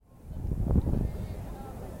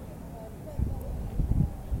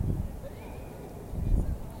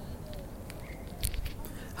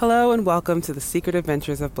Hello and welcome to the Secret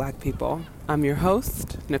Adventures of Black People. I'm your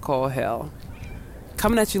host, Nicole Hill,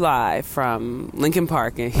 coming at you live from Lincoln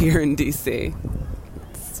Park here in D.C.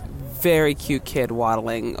 It's a very cute kid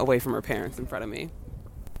waddling away from her parents in front of me.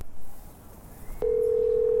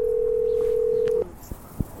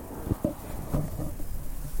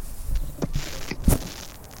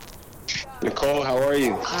 Nicole, how are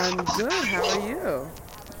you? I'm good. How are you?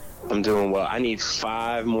 I'm doing well. I need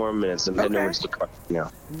 5 more minutes. I'm heading over to the car now.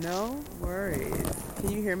 No worries.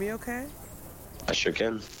 Can you hear me okay? I sure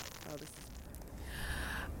can.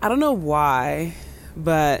 I don't know why,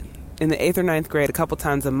 but in the 8th or 9th grade, a couple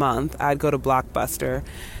times a month, I'd go to Blockbuster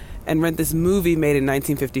and rent this movie made in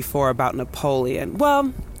 1954 about Napoleon.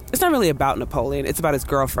 Well, it's not really about Napoleon. It's about his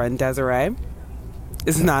girlfriend, Desiree.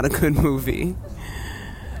 It's not a good movie.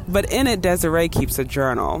 But in it, Desiree keeps a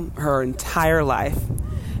journal her entire life.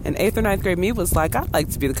 And 8th or 9th grade me was like, I'd like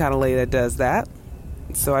to be the kind of lady that does that.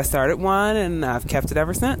 So I started one, and I've kept it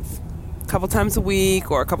ever since. A couple times a week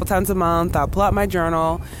or a couple times a month, I'll pull out my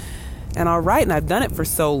journal, and I'll write. And I've done it for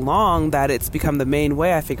so long that it's become the main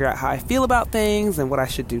way I figure out how I feel about things and what I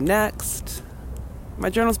should do next. My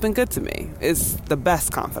journal's been good to me. It's the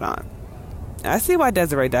best confidant. I see why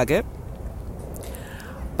Desiree dug it.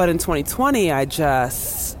 But in 2020, I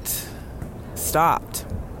just stopped.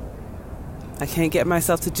 I can't get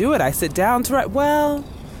myself to do it. I sit down to write. Well,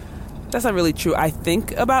 that's not really true. I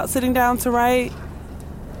think about sitting down to write,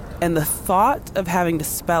 and the thought of having to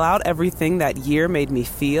spell out everything that year made me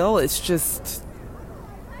feel is just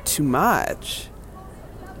too much.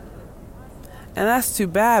 And that's too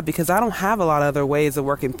bad because I don't have a lot of other ways of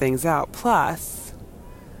working things out. Plus,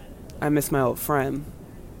 I miss my old friend.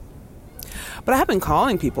 But I have been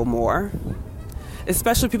calling people more,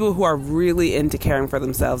 especially people who are really into caring for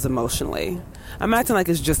themselves emotionally. I'm acting like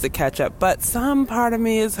it's just a catch-up, but some part of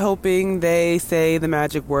me is hoping they say the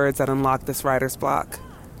magic words that unlock this writer's block.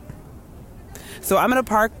 So I'm in a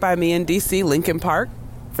park by me in D.C., Lincoln Park,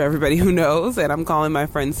 for everybody who knows, and I'm calling my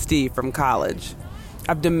friend Steve from college.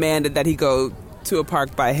 I've demanded that he go to a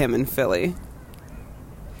park by him in Philly.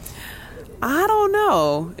 I don't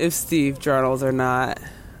know if Steve journals or not,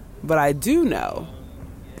 but I do know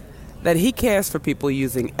that he cares for people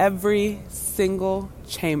using every single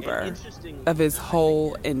chamber of his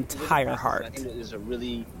whole entire heart. I think that is a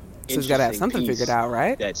really so he's got to have something figured out,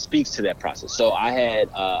 right? That speaks to that process. So I had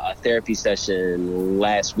a therapy session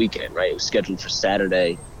last weekend, right? It was scheduled for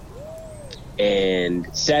Saturday. And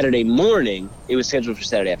Saturday morning, it was scheduled for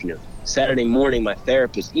Saturday afternoon. Saturday morning, my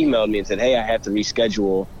therapist emailed me and said, hey, I have to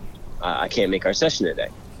reschedule. I can't make our session today.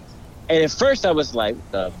 And at first I was like,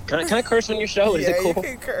 can I curse on your show? Is it cool?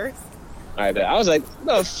 Yeah, you can curse. All right, but I was like,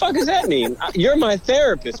 what the fuck does that mean? You're my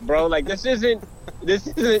therapist, bro. Like, this isn't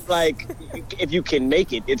like, if you can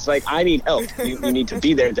make it, it's like, I need help. You need to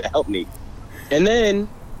be there to help me. And then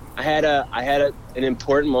I had an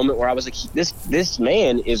important moment where I was like, this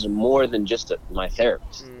man is more than just my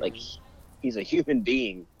therapist. Like, he's a human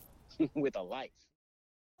being with a life.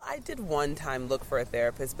 I did one time look for a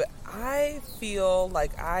therapist, but I feel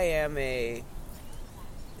like I am a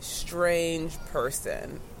strange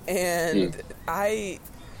person. And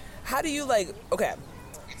how do you okay,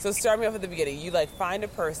 so start me off at the beginning. You find a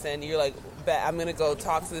person, you're like, bet I'm going to go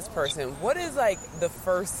talk to this person. What is the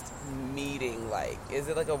first meeting like? Is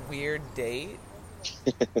it a weird date?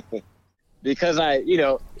 Because I'm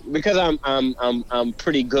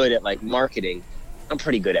pretty good at marketing. I'm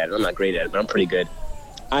pretty good at it. I'm not great at it, but I'm pretty good.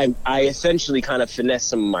 I essentially kind of finesse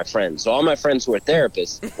some of my friends. So all my friends who are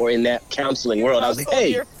therapists or in that counseling world, I was like,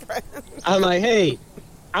 hey,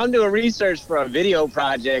 I'm doing research for a video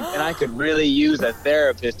project and I could really use a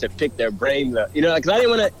therapist to pick their brain. Because I didn't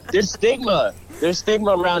want to, there's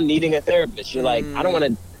stigma around needing a therapist. You're like, I don't want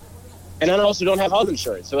to, and I also don't have health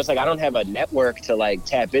insurance. So it's like, I don't have a network to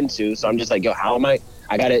tap into. So I'm just like, yo, how am it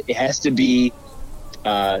has to be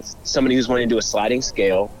somebody who's wanting to do a sliding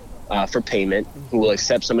scale for payment, who will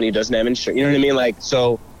accept somebody who doesn't have insurance. You know what I mean?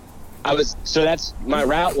 So that's my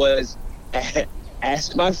route was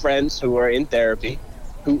ask my friends who are in therapy,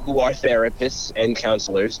 who are therapists and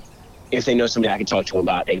counselors, if they know somebody I can talk to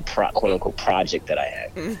about a quote unquote project that I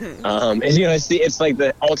had. And it's like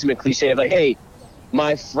the ultimate cliche of hey,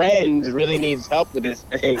 my friend really needs help with this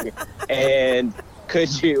thing. And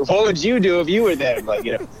what would you do if you were there?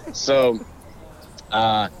 So,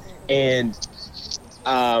 I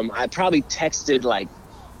probably texted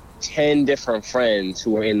 10 different friends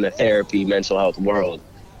who were in the therapy mental health world.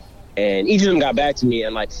 And each of them got back to me,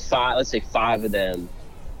 and let's say five of them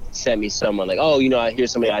sent me someone I hear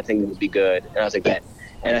somebody I think would be good. And I was like, that.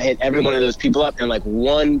 And I hit every one of those people up, and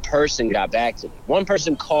one person got back to me. One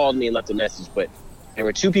person called me and left a message, but There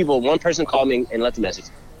were two people. One person called me and left a message.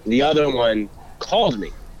 The other one called me.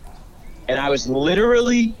 And I was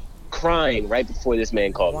literally crying right before this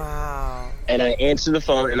man called me. Wow. And I answered the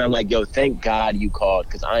phone, and I'm like, yo, thank God you called,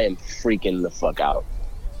 because I am freaking the fuck out.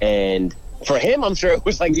 And for him, I'm sure it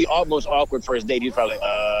was like the most awkward first date. He was probably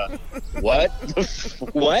like, what?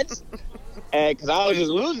 What? And because I was just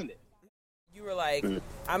losing it. You were like,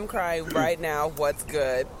 I'm crying right now. What's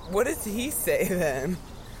good? What does he say then?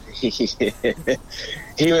 He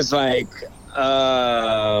was like,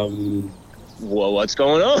 well, what's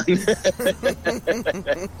going on?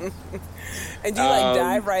 And do you like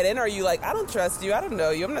dive right in, or are you like, I don't trust you, I don't know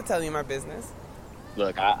you, I'm not telling you my business?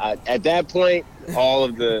 Look, I at that point, all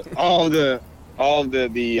of the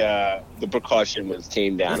precaution was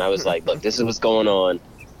came down. I was like, look, this is what's going on.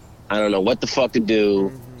 I don't know what the fuck to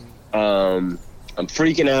do. I'm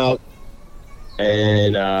freaking out,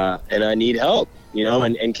 and I need help, you know.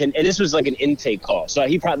 And this was like an intake call. So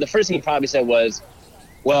the first thing he probably said was,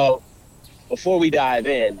 well, before we dive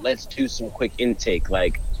in, let's do some quick intake.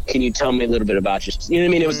 Like, can you tell me a little bit about you know what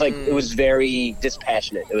I mean? It was like, it was very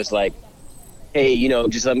dispassionate. It was like, hey, you know,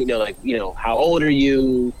 just let me know, like, you know, how old are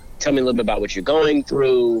you? Tell me a little bit about what you're going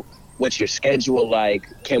through. What's your schedule like?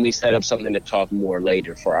 Can we set up something to talk more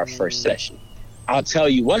later for our first session? I'll tell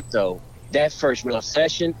you what, though, that first real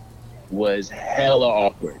session was hella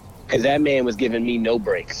awkward, because that man was giving me no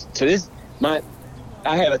breaks. So I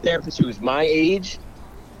have a therapist who is my age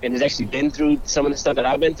and has actually been through some of the stuff that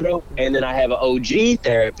I've been through. And then I have an OG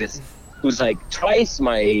therapist who's like twice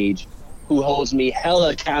my age, who holds me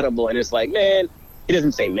hella accountable. And it's like, man, he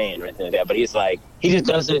doesn't say man or anything like that, but he's like, he just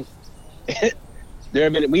doesn't.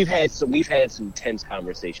 We've had some tense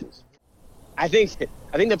conversations. I think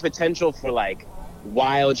the potential for like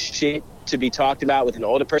wild shit to be talked about with an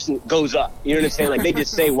older person goes up. You know what I'm saying? Like, they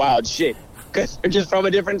just say wild shit because they're just from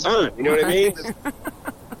a different time. You know what I mean?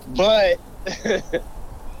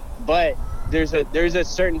 But there's a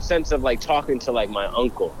certain sense of like talking to like my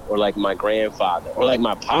uncle or like my grandfather or like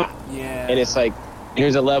my pop. Yeah. And it's like,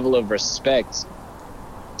 there's a level of respect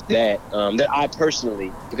that I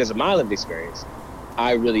personally, because of my lived experience,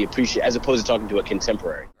 I really appreciate, as opposed to talking to a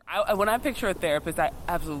contemporary. When I picture a therapist, I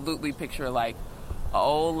absolutely picture like an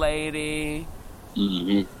old lady,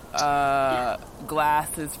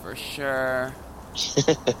 glasses for sure,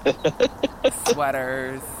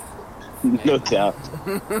 sweaters. No doubt.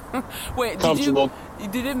 Wait,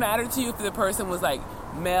 did it matter to you if the person was like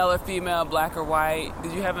male or female, black or white?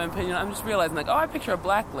 Did you have an opinion? I'm just realizing, like, I picture a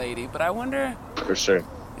black lady, but I wonder. For sure.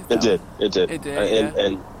 It did.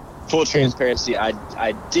 And full transparency,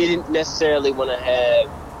 I didn't necessarily want to have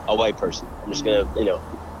a white person. I'm just going to,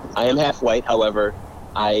 I am half white. However,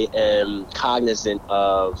 I am cognizant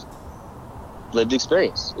of lived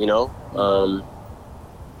experience, so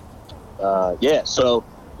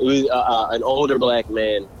it was, an older black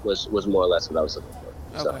man was more or less what I was looking for.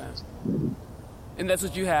 Okay. So, and that's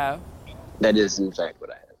what you have? That is, in fact, what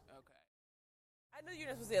I have. Okay. I know you're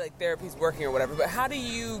not supposed to say, like, therapy's working or whatever, but how do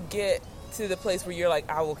you get to the place where you're like,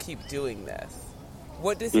 I will keep doing this?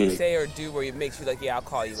 What does he say or do where it makes you like, yeah, I'll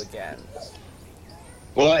call you again?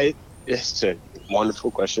 Well, it's a wonderful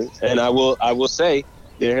question. And I will say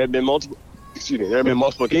there have been multiple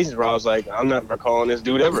occasions where I was like, I'm not calling this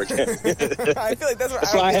dude ever again. I feel like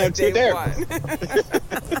that's why I have two therapists.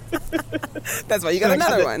 That's why you got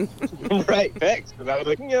another one. Right, thanks. Because I was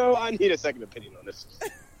like, I need a second opinion on this.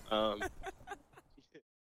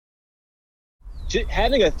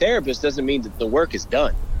 Having a therapist doesn't mean that the work is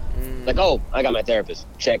done. Like, I got my therapist.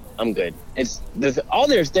 Check, I'm good. All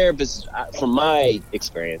their therapists, from my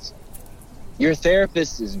experience, your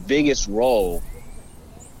therapist's biggest role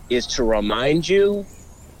is to remind you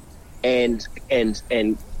and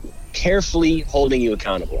carefully holding you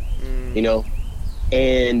accountable,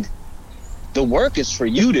 and the work is for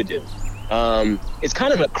you to do. It's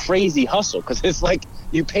kind of a crazy hustle because it's like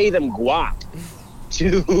you pay them guap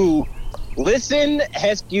to listen,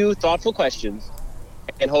 ask you thoughtful questions,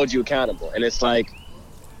 and hold you accountable. And it's like,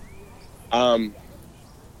 the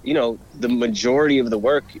majority of the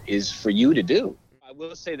work is for you to do. I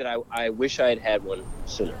will say that I wish I had one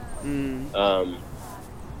sooner. And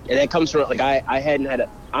that comes from, like, I hadn't had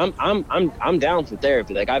I'm down for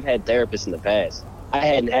therapy. Like, I've had therapists in the past. I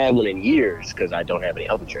hadn't had one in years because I don't have any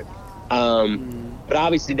health insurance. But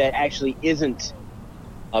obviously that actually isn't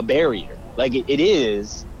a barrier. Like, it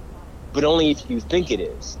is, but only if you think it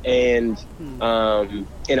is. And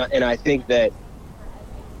I think that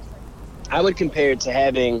I would compare it to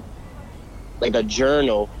having like a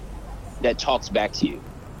journal that talks back to you.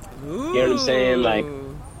 Ooh. You know what I'm saying? Like,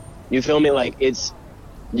 you feel me? Like, it's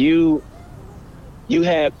you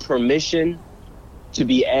have permission to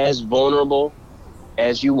be as vulnerable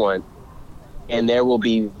as you want, and there will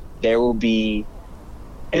be, and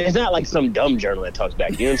it's not like some dumb journal that talks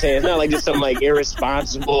back. You know what I'm saying? It's not like just some like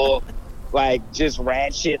irresponsible, like just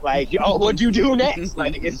rat shit. Like, oh, what do you do next?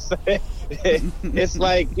 Like it's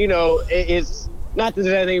like, you know, it's not that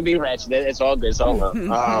there's anything to be ratchet. It's all good. It's all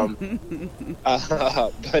love.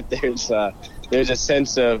 But there's a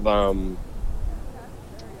sense of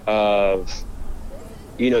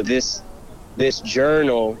you know, this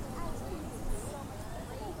journal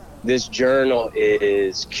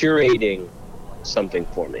is curating something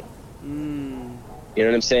for me. You know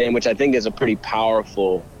what I'm saying? Which I think is a pretty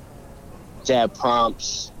powerful, to have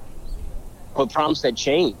prompts, but prompts that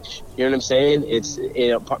change. You know what I'm saying? It's, you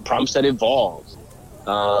know, prompts that evolve,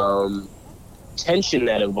 tension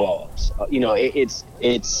that evolves. You know, it's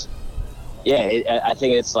yeah. I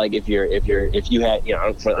think it's like if you had, you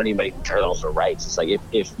know, for anybody who journals or writes, it's like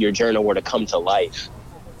if your journal were to come to life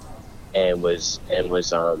and was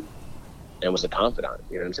a confidant,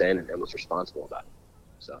 you know what I'm saying, and was responsible about it.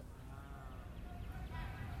 So.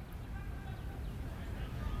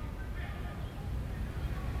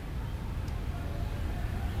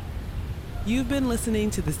 You've been listening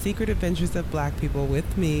to The Secret Adventures of Black People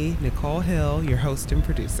with me, Nicole Hill, your host and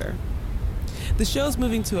producer. The show's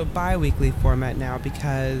moving to a bi-weekly format now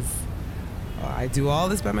because I do all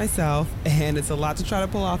this by myself, and it's a lot to try to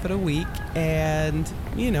pull off in a week, and,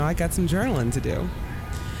 you know, I got some journaling to do.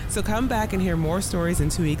 So come back and hear more stories in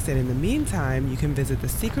 2 weeks, and in the meantime, you can visit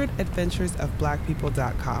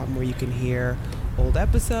thesecretadventuresofblackpeople.com, where you can hear old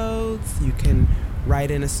episodes, you can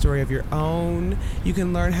write in a story of your own, you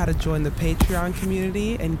can learn how to join the Patreon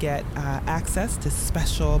community and get access to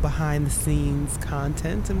special behind-the-scenes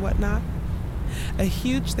content and whatnot. A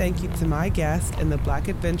huge thank you to my guest and the Black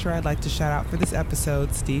adventurer I'd like to shout out for this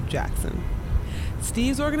episode, Steve Jackson.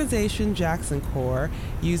 Steve's organization, Jackson Corps,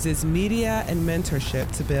 uses media and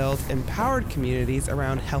mentorship to build empowered communities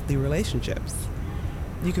around healthy relationships.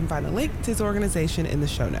 You can find a link to his organization in the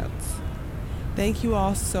show notes. Thank you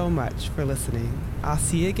all so much for listening. I'll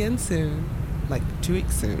see you again soon, like 2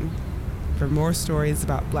 weeks soon, for more stories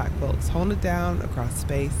about Black folks holding it down across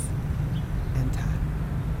space and time.